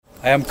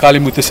I am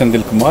Kalimuthu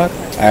Sendil Kumar.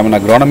 I am an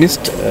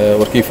agronomist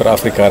working for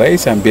Africa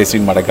Rice. I am based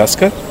in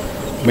Madagascar.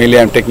 Mainly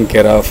I am taking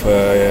care of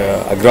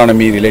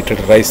agronomy related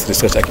rice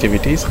research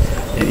activities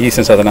in East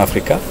and Southern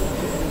Africa.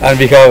 And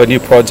we have a new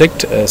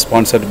project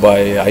sponsored by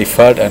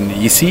IFAD and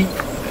EC.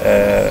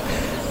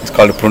 It's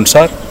called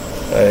Prunsar.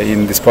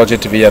 In this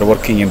project we are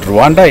working in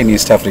Rwanda in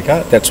East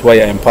Africa. That's why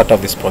I am part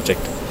of this project.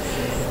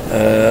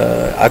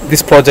 At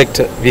this project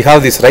we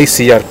have this rice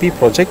CRP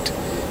project.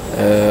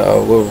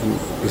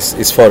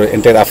 Is for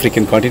entire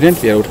African continent.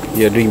 We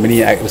are doing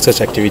many research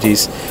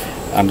activities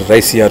on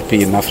rice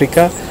CRP in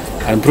Africa,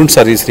 and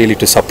Prunsar is really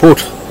to support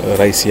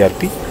rice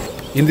CRP.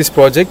 In this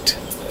project,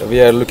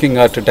 we are looking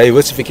at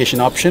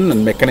diversification option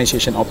and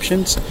mechanization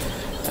options.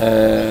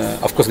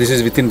 Of course, this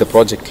is within the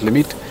project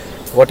limit.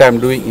 What I am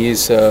doing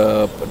is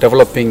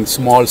developing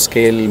small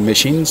scale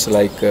machines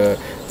like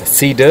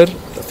seeder,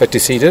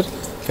 ferticider.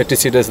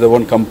 Ferticider is the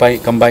one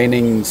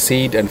combining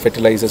seed and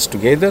fertilizers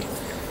together.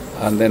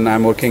 And then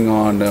I'm working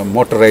on a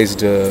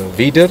motorized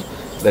weeder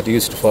that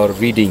used for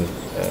weeding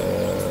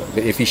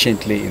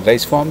efficiently in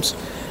rice farms.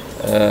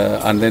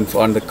 And then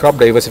on the crop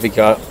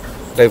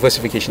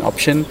diversification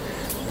option,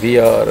 we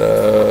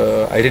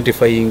are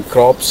identifying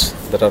crops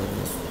that are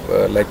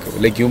like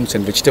legumes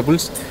and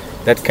vegetables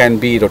that can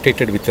be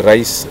rotated with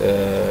rice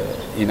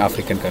in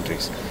African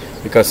countries.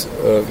 Because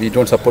we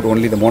don't support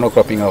only the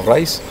monocropping of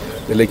rice,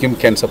 the legume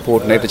can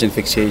support nitrogen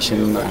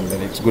fixation, and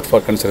then it's good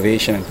for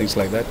conservation and things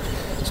like that.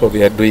 So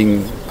we are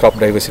doing crop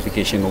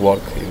diversification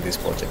work in this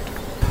project.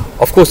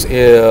 Of course,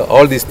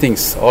 all these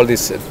things, all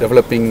this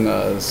developing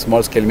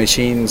small scale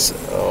machines,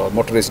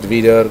 motorized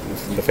weeder,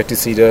 the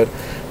ferticider,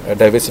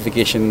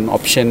 diversification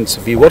options,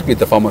 we work with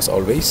the farmers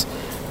always.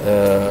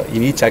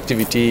 In each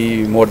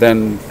activity, more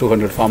than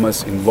 200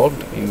 farmers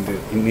involved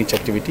in each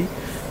activity,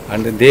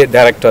 and then they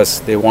direct us.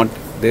 They want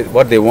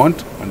what they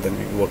want, and then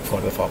we work for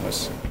the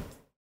farmers.